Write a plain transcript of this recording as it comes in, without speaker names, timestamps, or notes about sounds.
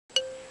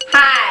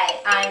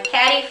I'm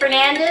Patty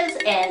Fernandez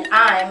and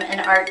I'm an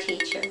art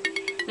teacher.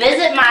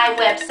 Visit my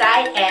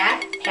website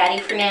at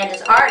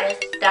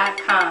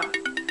pattyfernandezartist.com.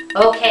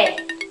 Okay,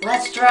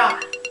 let's draw.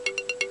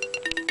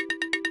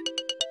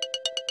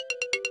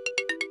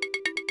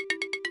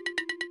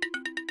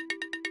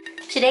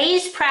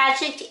 Today's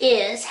project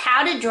is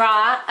how to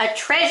draw a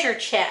treasure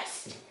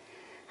chest.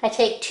 I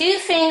take 2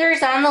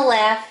 fingers on the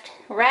left,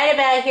 right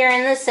about here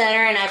in the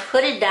center, and I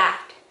put a dot.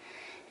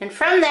 And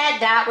from that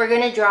dot we're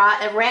going to draw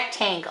a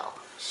rectangle.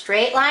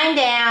 Straight line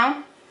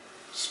down,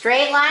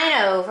 straight line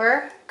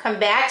over, come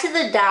back to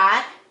the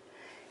dot,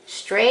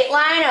 straight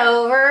line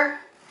over,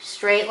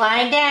 straight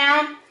line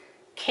down,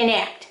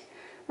 connect.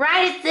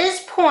 Right at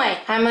this point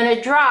I'm going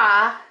to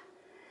draw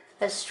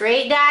a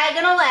straight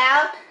diagonal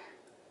out,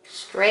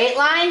 straight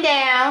line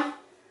down,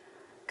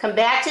 come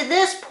back to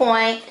this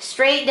point,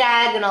 straight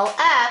diagonal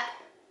up,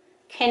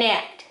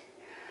 connect.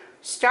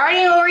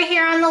 Starting over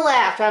here on the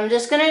left, I'm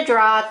just going to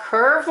draw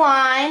curved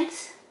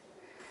lines,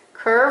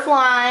 curved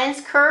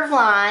lines, curved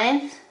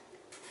lines,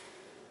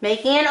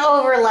 making an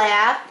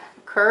overlap,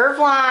 curved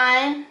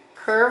line,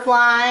 curved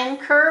line,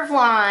 curved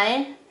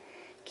line.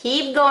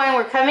 Keep going,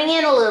 we're coming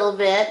in a little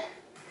bit.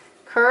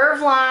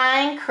 Curved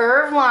line,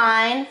 curved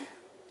line,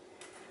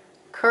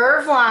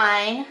 curved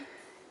line,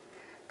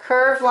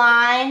 curved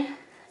line,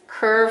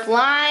 curved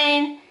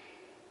line,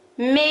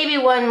 maybe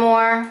one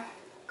more,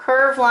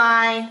 curved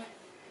line,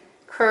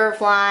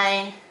 curved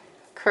line,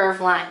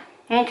 curved line.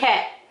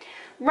 Okay,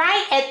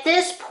 right at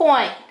this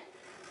point,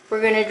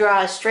 we're going to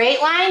draw a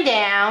straight line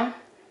down,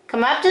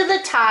 come up to the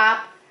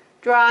top,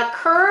 draw a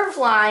curved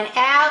line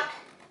out,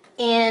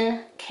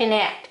 in,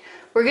 connect.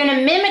 We're going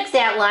to mimic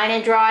that line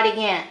and draw it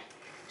again.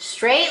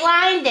 Straight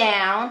line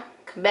down,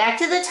 come back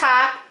to the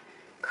top,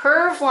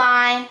 curved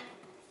line,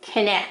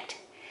 connect.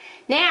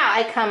 Now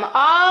I come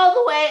all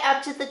the way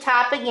up to the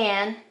top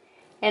again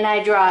and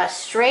I draw a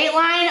straight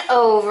line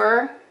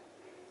over,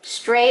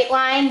 straight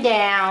line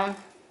down,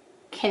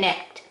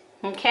 connect.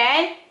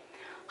 Okay?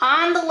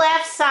 On the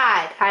left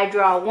side, I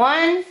draw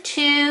 1,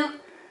 2,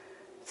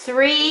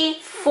 3,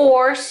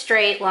 4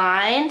 straight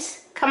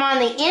lines. Come on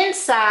the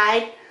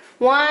inside,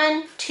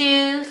 1,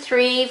 2,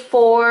 3,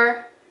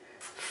 4,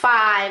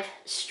 5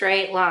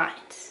 straight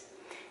lines.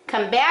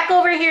 Come back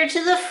over here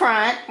to the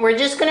front. We're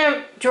just going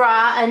to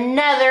draw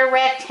another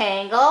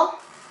rectangle.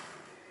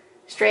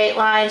 Straight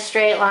line,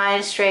 straight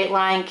line, straight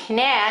line,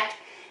 connect.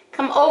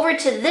 Come over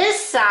to this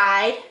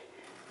side.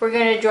 We're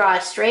going to draw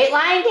a straight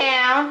line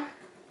down,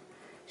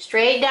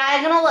 straight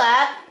diagonal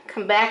up,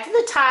 come back to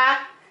the top,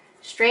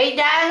 straight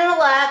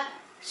diagonal up,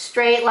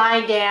 straight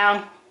line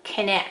down,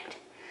 connect.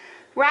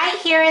 Right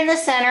here in the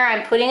center,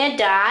 I'm putting a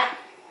dot,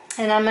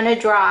 and I'm going to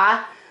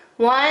draw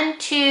 1,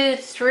 2,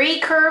 3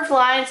 curved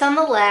lines on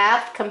the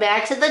left, come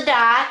back to the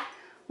dot,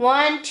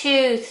 1,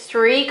 2,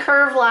 3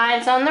 curved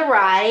lines on the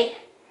right,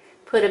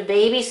 put a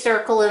baby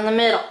circle in the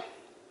middle.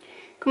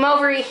 Come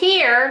over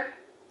here,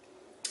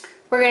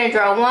 we're going to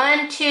draw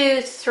 1,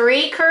 2,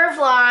 3 curved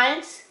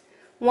lines,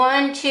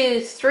 1,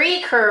 2,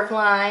 3 curved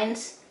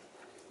lines,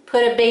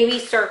 put a baby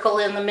circle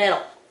in the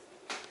middle.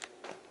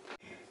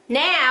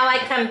 Now I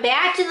come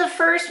back to the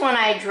first one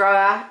I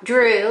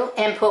drew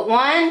and put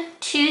 1,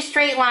 2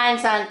 straight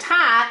lines on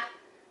top,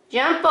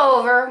 jump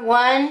over,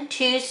 1,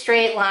 2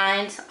 straight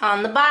lines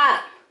on the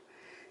bottom.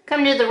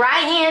 Come to the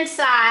right hand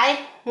side,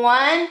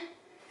 1,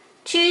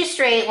 2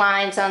 straight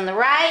lines on the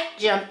right,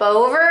 jump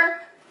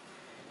over,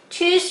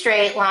 2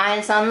 straight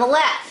lines on the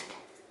left.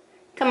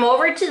 Come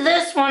over to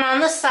this one on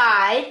the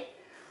side,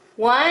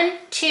 1,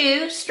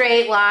 2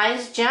 straight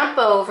lines, jump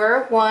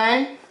over,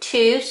 1,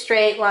 2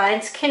 straight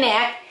lines,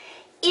 connect.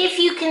 If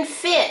you can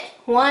fit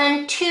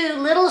 1, 2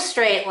 little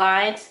straight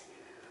lines,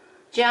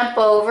 jump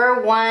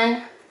over,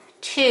 1,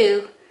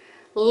 2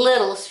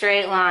 little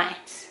straight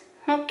lines.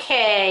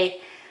 Okay,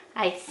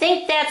 I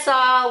think that's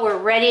all. We're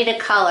ready to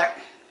color.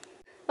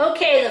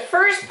 Okay, the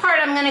first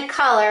part I'm going to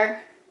color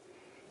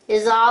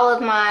is all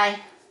of my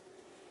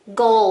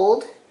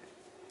gold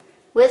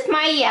with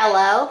my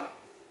yellow.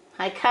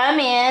 I come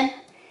in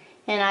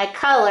and I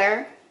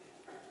color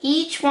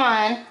each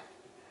one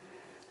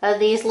of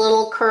these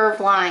little curved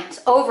lines,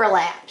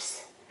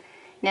 overlaps.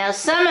 Now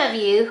some of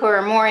you who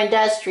are more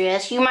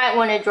industrious, you might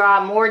want to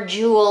draw more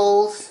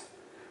jewels,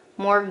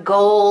 more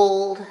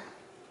gold,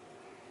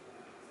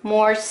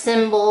 more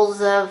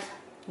symbols of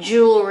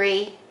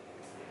jewelry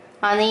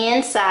on the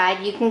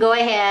inside. You can go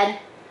ahead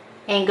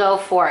and go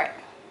for it.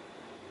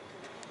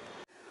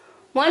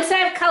 Once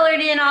I've colored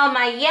in all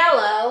my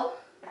yellow,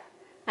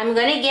 I'm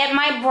going to get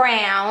my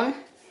brown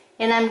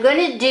and I'm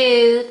going to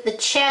do the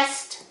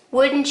chest,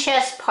 wooden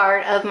chest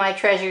part of my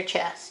treasure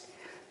chest.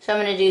 So I'm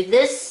going to do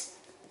this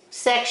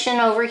section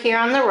over here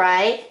on the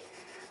right.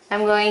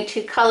 I'm going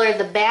to color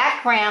the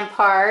background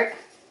part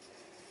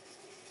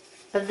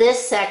of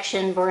this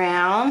section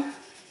brown.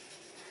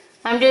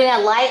 I'm doing a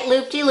light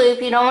loop-de-loop.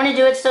 You don't want to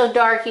do it so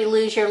dark you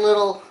lose your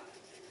little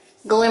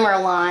glimmer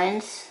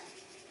lines.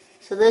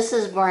 So this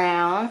is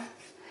brown.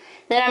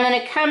 Then I'm going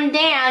to come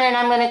down and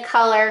I'm going to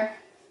color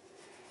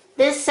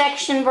this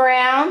section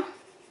brown,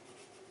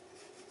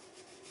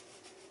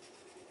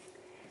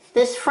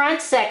 this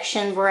front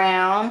section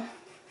brown,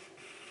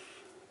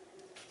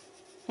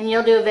 and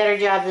you'll do a better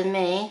job than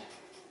me.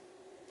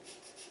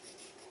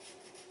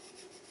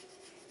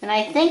 And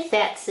I think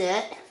that's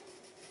it.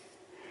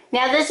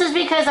 Now this is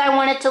because I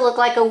want it to look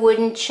like a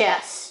wooden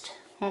chest,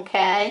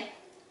 okay?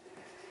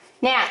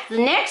 Now, the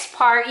next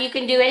part, you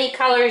can do any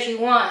colors you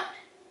want.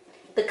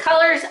 The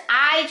colors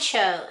I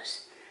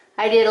chose.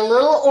 I did a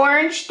little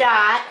orange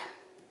dot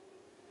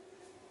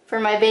for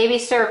my baby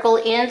circle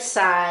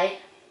inside.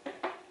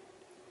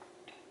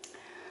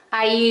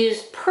 I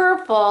used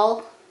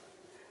purple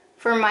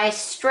for my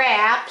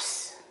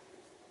straps.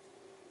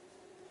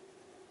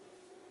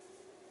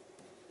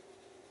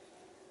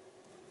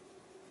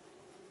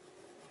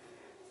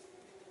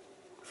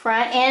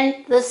 Front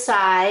and the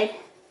side.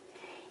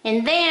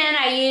 And then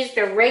I used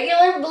a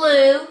regular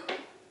blue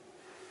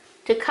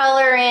to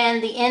color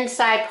in the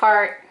inside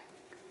part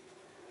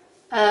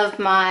of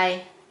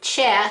my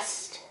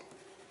chest.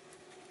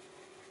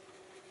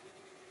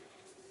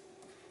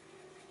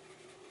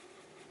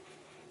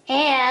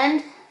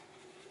 And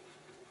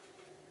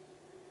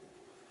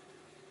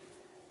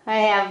I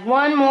have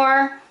one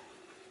more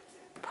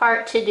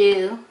part to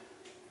do.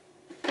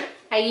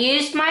 I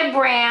used my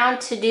brown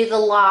to do the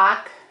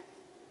lock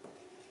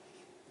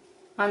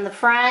on the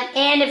front,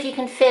 and if you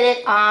can fit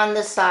it on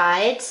the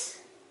sides.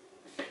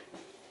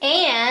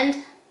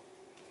 And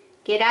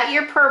get out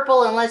your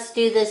purple and let's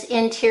do this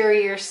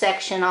interior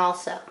section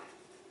also.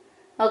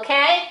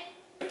 Okay?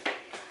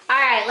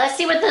 Alright, let's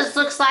see what this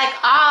looks like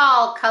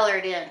all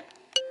colored in.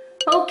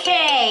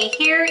 Okay,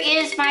 here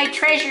is my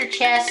treasure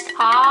chest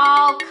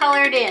all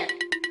colored in.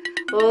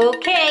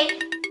 Okay,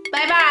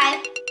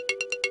 bye-bye.